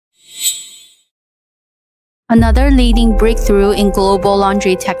Another leading breakthrough in global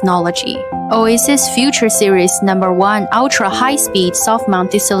laundry technology. OASIS Future Series #1 Ultra High-Speed Soft-Mount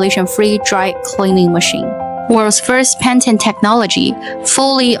Distillation-Free Dry Cleaning Machine. World's first patent technology,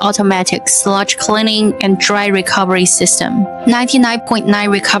 fully automatic sludge cleaning and dry recovery system. 99.9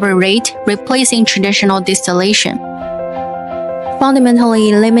 recovery rate, replacing traditional distillation. Fundamentally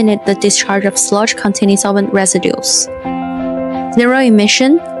eliminate the discharge of sludge containing solvent residues. Zero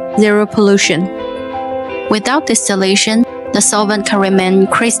emission, zero pollution. Without distillation, the solvent can remain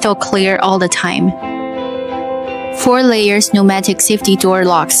crystal clear all the time. 4 layers pneumatic safety door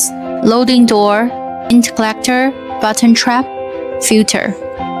locks. Loading door, int collector, button trap, filter.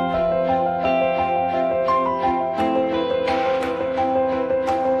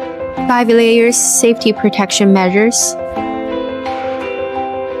 Five layers safety protection measures.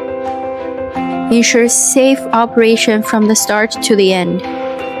 Ensures safe operation from the start to the end.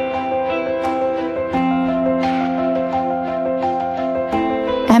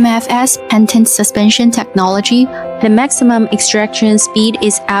 MFS patent suspension technology. The maximum extraction speed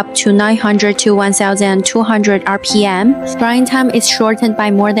is up to 900 to 1200 RPM. Drying time is shortened by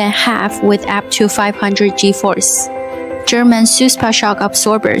more than half with up to 500 G-force. German SUSPA shock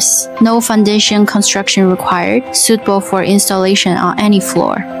absorbers. No foundation construction required. Suitable for installation on any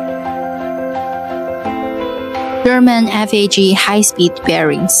floor. German FAG high-speed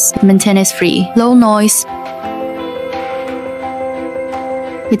bearings. Maintenance-free. Low noise.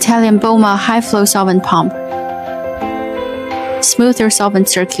 Italian Boma high-flow solvent pump. Smoother solvent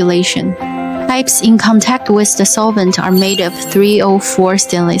circulation. Pipes in contact with the solvent are made of 304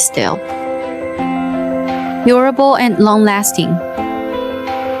 stainless steel. Durable and long-lasting.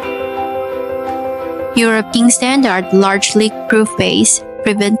 European standard large leak-proof base.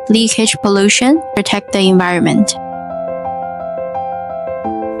 Prevent leakage pollution, protect the environment.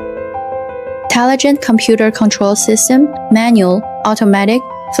 Intelligent computer control system, manual, automatic,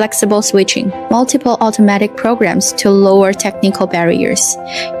 flexible switching, multiple automatic programs to lower technical barriers,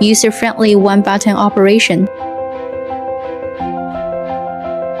 user-friendly one-button operation.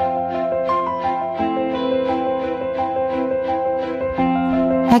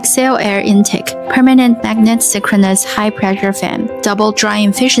 Excel air intake, permanent magnet synchronous high-pressure fan, double drying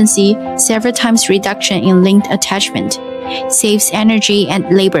efficiency, several times reduction in linked attachment, saves energy and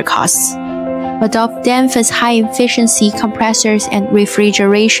labor costs. Adopt Danfoss high-efficiency compressors and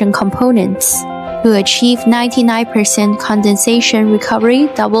refrigeration components to achieve 99% condensation recovery,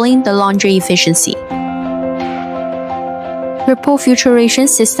 doubling the laundry efficiency. Triple filtration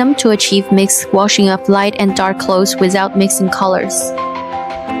system to achieve mixed washing of light and dark clothes without mixing colors.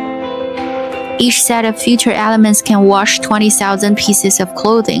 Each set of filter elements can wash 20,000 pieces of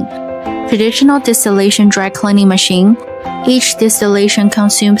clothing. Traditional distillation dry cleaning machine. Each distillation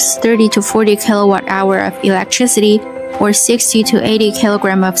consumes 30 to 40 kilowatt-hour of electricity or 60 to 80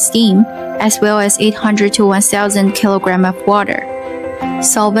 kilogram of steam, as well as 800 to 1,000 kilogram of water.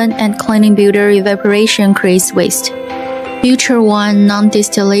 Solvent and cleaning builder evaporation creates waste. Future 1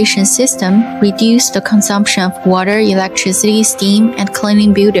 non-distillation system reduce the consumption of water, electricity, steam, and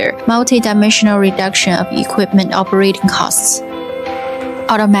cleaning builder, multi-dimensional reduction of equipment operating costs.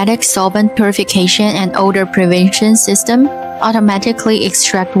 Automatic solvent purification and odor prevention system automatically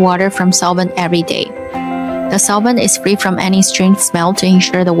extract water from solvent every day. The solvent is free from any strange smell to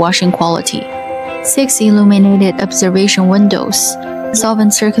ensure the washing quality. 6 illuminated observation windows.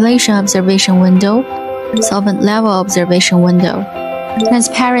 Solvent circulation observation window. Solvent level observation window.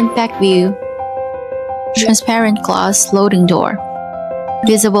 Transparent back view. Transparent glass loading door.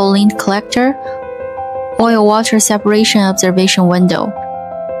 Visible lint collector. Oil-water separation observation window.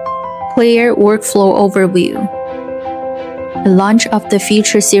 Clear workflow overview. The launch of the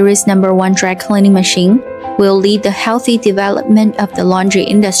Future Series #1 dry cleaning machine will lead the healthy development of the laundry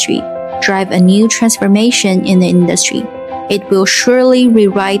industry, drive a new transformation in the industry. It will surely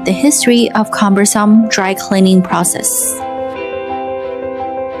rewrite the history of cumbersome dry cleaning process.